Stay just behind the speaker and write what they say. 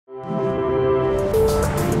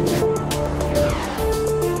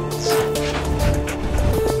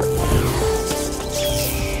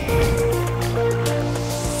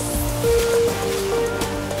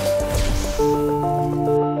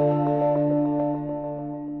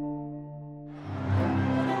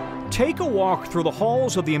Take a walk through the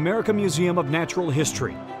halls of the American Museum of Natural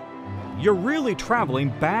History. You're really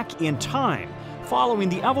traveling back in time, following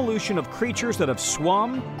the evolution of creatures that have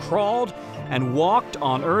swum, crawled, and walked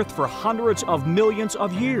on Earth for hundreds of millions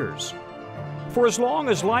of years. For as long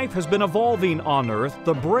as life has been evolving on Earth,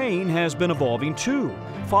 the brain has been evolving too,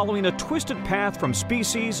 following a twisted path from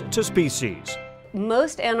species to species.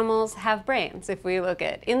 Most animals have brains. If we look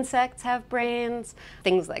at insects have brains,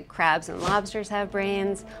 things like crabs and lobsters have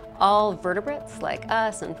brains, all vertebrates like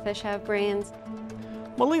us and fish have brains.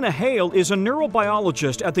 Melina Hale is a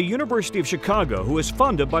neurobiologist at the University of Chicago who is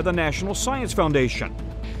funded by the National Science Foundation.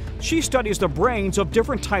 She studies the brains of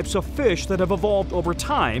different types of fish that have evolved over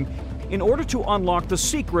time in order to unlock the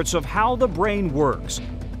secrets of how the brain works.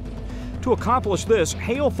 To accomplish this,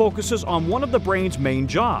 Hale focuses on one of the brain's main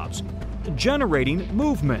jobs: generating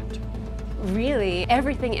movement. Really,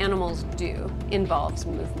 everything animals do involves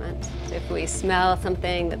movement. So if we smell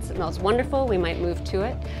something that smells wonderful, we might move to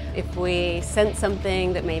it. If we sense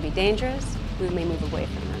something that may be dangerous, we may move away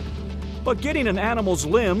from it. But getting an animal's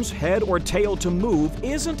limbs, head or tail to move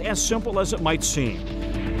isn't as simple as it might seem.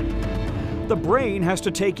 The brain has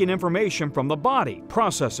to take in information from the body,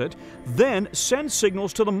 process it, then send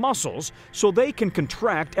signals to the muscles so they can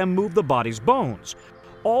contract and move the body's bones,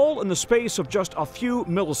 all in the space of just a few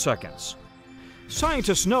milliseconds.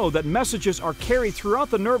 Scientists know that messages are carried throughout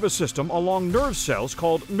the nervous system along nerve cells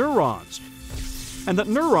called neurons, and that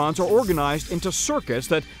neurons are organized into circuits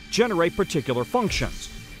that generate particular functions.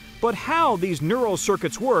 But how these neural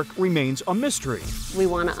circuits work remains a mystery. We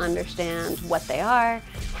want to understand what they are,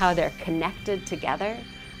 how they're connected together,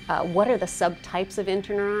 what are the subtypes of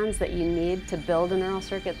interneurons that you need to build a neural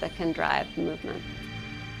circuit that can drive movement.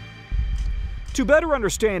 To better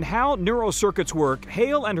understand how neural circuits work,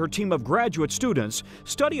 Hale and her team of graduate students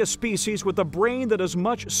study a species with a brain that is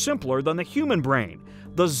much simpler than the human brain,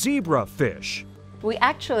 the zebrafish. We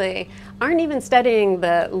actually aren't even studying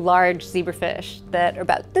the large zebrafish that are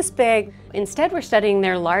about this big. Instead, we're studying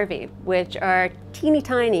their larvae, which are teeny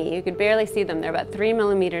tiny. You could barely see them. They're about 3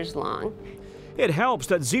 millimeters long. It helps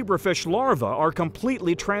that zebrafish larvae are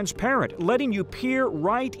completely transparent, letting you peer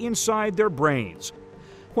right inside their brains.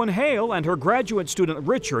 When Hale and her graduate student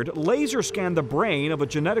Richard laser scan the brain of a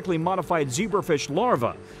genetically modified zebrafish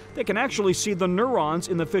larva, they can actually see the neurons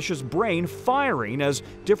in the fish's brain firing as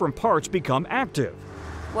different parts become active.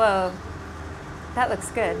 Whoa, that looks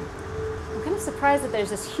good. I'm kind of surprised that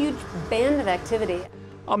there's this huge band of activity.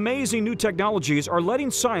 Amazing new technologies are letting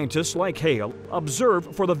scientists like Hale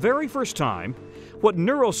observe for the very first time what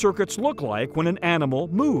neural circuits look like when an animal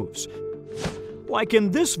moves. Like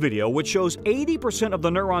in this video, which shows 80% of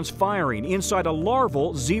the neurons firing inside a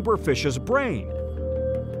larval zebrafish's brain.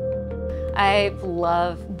 I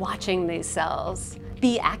love watching these cells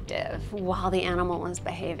be active while the animal is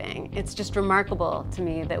behaving. It's just remarkable to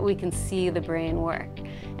me that we can see the brain work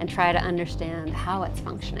and try to understand how it's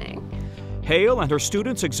functioning. Hale and her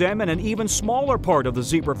students examine an even smaller part of the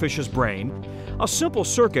zebrafish's brain, a simple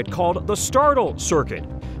circuit called the startle circuit,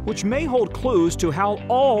 which may hold clues to how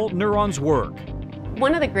all neurons work.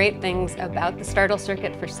 One of the great things about the startle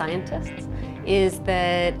circuit for scientists is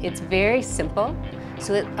that it's very simple,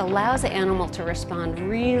 so it allows the animal to respond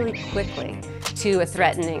really quickly to a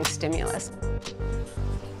threatening stimulus.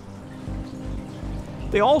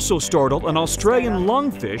 They also startle an Australian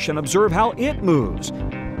lungfish and observe how it moves.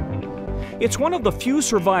 It's one of the few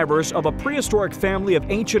survivors of a prehistoric family of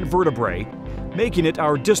ancient vertebrae, making it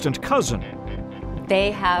our distant cousin.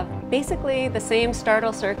 They have basically the same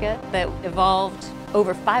startle circuit that evolved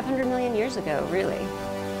over 500 million years ago, really.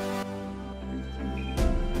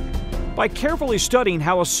 By carefully studying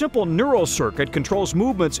how a simple neural circuit controls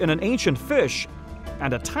movements in an ancient fish,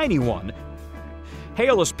 and a tiny one,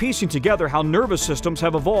 Hale is piecing together how nervous systems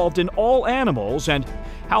have evolved in all animals and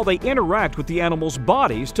how they interact with the animals'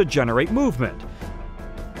 bodies to generate movement.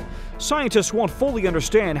 Scientists won't fully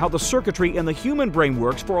understand how the circuitry in the human brain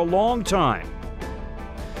works for a long time.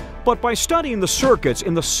 But by studying the circuits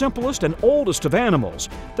in the simplest and oldest of animals,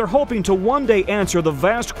 they're hoping to one day answer the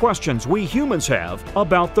vast questions we humans have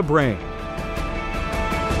about the brain.